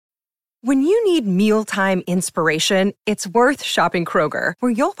When you need mealtime inspiration, it's worth shopping Kroger,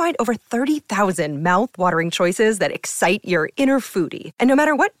 where you'll find over 30,000 mouth-watering choices that excite your inner foodie. And no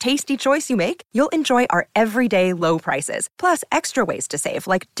matter what tasty choice you make, you'll enjoy our everyday low prices, plus extra ways to save,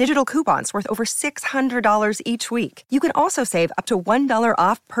 like digital coupons worth over $600 each week. You can also save up to $1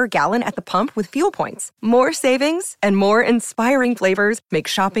 off per gallon at the pump with fuel points. More savings and more inspiring flavors make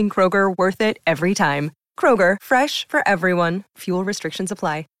shopping Kroger worth it every time. Kroger, fresh for everyone. Fuel restrictions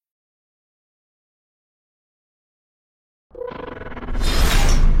apply.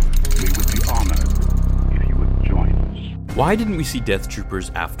 Why didn't we see Death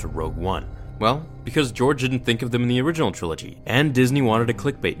Troopers after Rogue One? Well, because George didn't think of them in the original trilogy, and Disney wanted a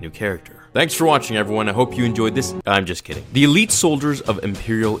clickbait new character. Thanks for watching, everyone. I hope you enjoyed this. I'm just kidding. The elite soldiers of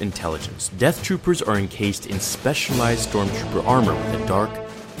Imperial intelligence, Death Troopers are encased in specialized stormtrooper armor with a dark,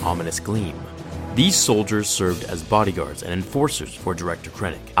 ominous gleam. These soldiers served as bodyguards and enforcers for Director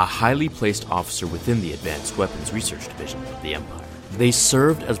Krennic, a highly placed officer within the Advanced Weapons Research Division of the Empire. They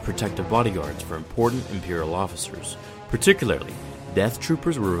served as protective bodyguards for important Imperial officers. Particularly, Death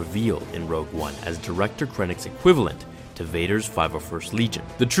Troopers were revealed in Rogue One as Director Krennic's equivalent to Vader's 501st Legion.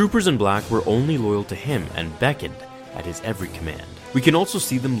 The troopers in black were only loyal to him and beckoned at his every command. We can also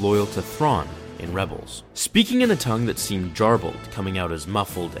see them loyal to Thrawn in Rebels. Speaking in a tongue that seemed jarbled, coming out as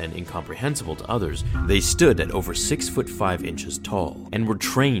muffled and incomprehensible to others, they stood at over 6'5" tall and were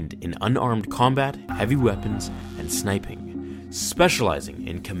trained in unarmed combat, heavy weapons, and sniping. Specializing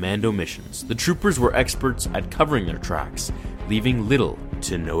in commando missions, the troopers were experts at covering their tracks, leaving little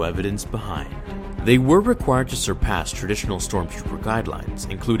to no evidence behind. They were required to surpass traditional stormtrooper guidelines,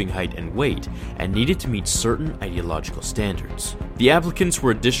 including height and weight, and needed to meet certain ideological standards. The applicants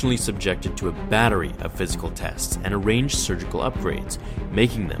were additionally subjected to a battery of physical tests and arranged surgical upgrades,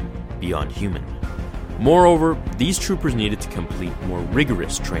 making them beyond human. Moreover, these troopers needed to complete more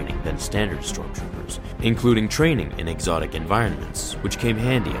rigorous training than standard stormtroopers, including training in exotic environments, which came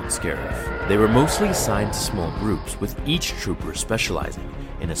handy on Scarif. They were mostly assigned to small groups, with each trooper specializing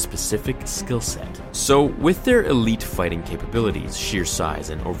in a specific skill set. So, with their elite fighting capabilities, sheer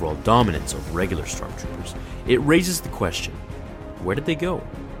size, and overall dominance over regular stormtroopers, it raises the question, where did they go?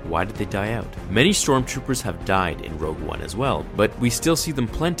 Why did they die out? Many stormtroopers have died in Rogue One as well, but we still see them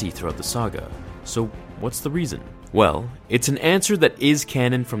plenty throughout the saga. So, what's the reason? Well, it's an answer that is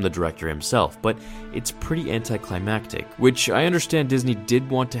canon from the director himself, but it's pretty anticlimactic, which I understand Disney did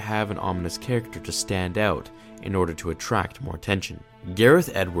want to have an ominous character to stand out in order to attract more attention.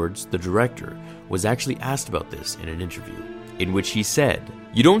 Gareth Edwards, the director, was actually asked about this in an interview, in which he said,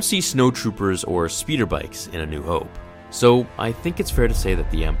 "You don't see snowtroopers or speeder bikes in A New Hope." So I think it's fair to say that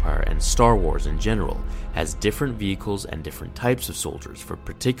the Empire and Star Wars in general has different vehicles and different types of soldiers for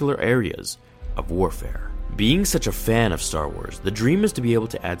particular areas of warfare. Being such a fan of Star Wars, the dream is to be able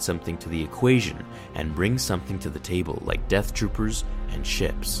to add something to the equation and bring something to the table like Death Troopers and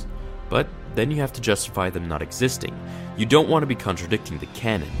ships. But then you have to justify them not existing. You don't want to be contradicting the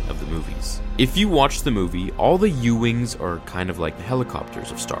canon of the movies. If you watch the movie, all the U-Wings are kind of like the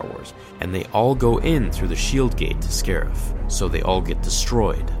helicopters of Star Wars, and they all go in through the shield gate to Scarif, so they all get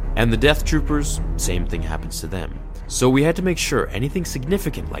destroyed. And the Death Troopers, same thing happens to them. So we had to make sure anything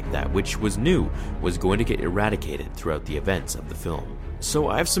significant like that, which was new, was going to get eradicated throughout the events of the film. So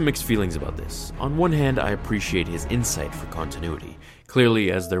I have some mixed feelings about this. On one hand, I appreciate his insight for continuity,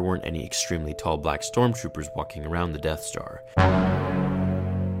 clearly as there weren't any extremely tall black stormtroopers walking around the Death Star.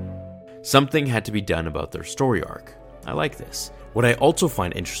 Something had to be done about their story arc. I like this. What I also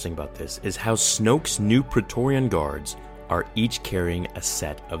find interesting about this is how Snoke's new Praetorian guards are each carrying a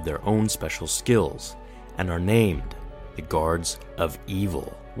set of their own special skills, and are named the Guards of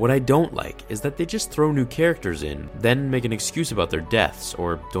Evil. What I don't like is that they just throw new characters in, then make an excuse about their deaths,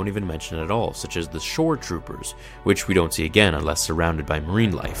 or don't even mention it at all, such as the Shore Troopers, which we don't see again unless surrounded by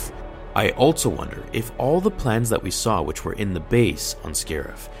marine life. I also wonder if all the plans that we saw which were in the base on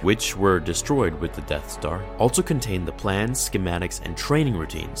Scarif, which were destroyed with the Death Star, also contained the plans, schematics, and training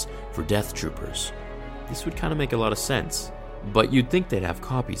routines for Death Troopers. This would kind of make a lot of sense, but you'd think they'd have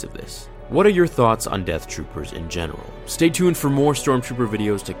copies of this. What are your thoughts on Death Troopers in general? Stay tuned for more Stormtrooper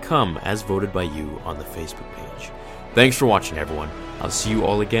videos to come as voted by you on the Facebook page. Thanks for watching, everyone. I'll see you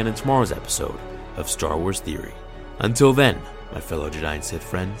all again in tomorrow's episode of Star Wars Theory. Until then, my fellow Jedi and Sith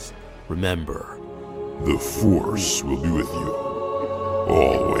friends, remember, the Force will be with you,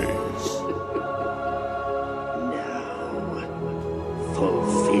 always. Now,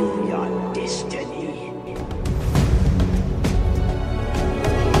 fulfill your destiny.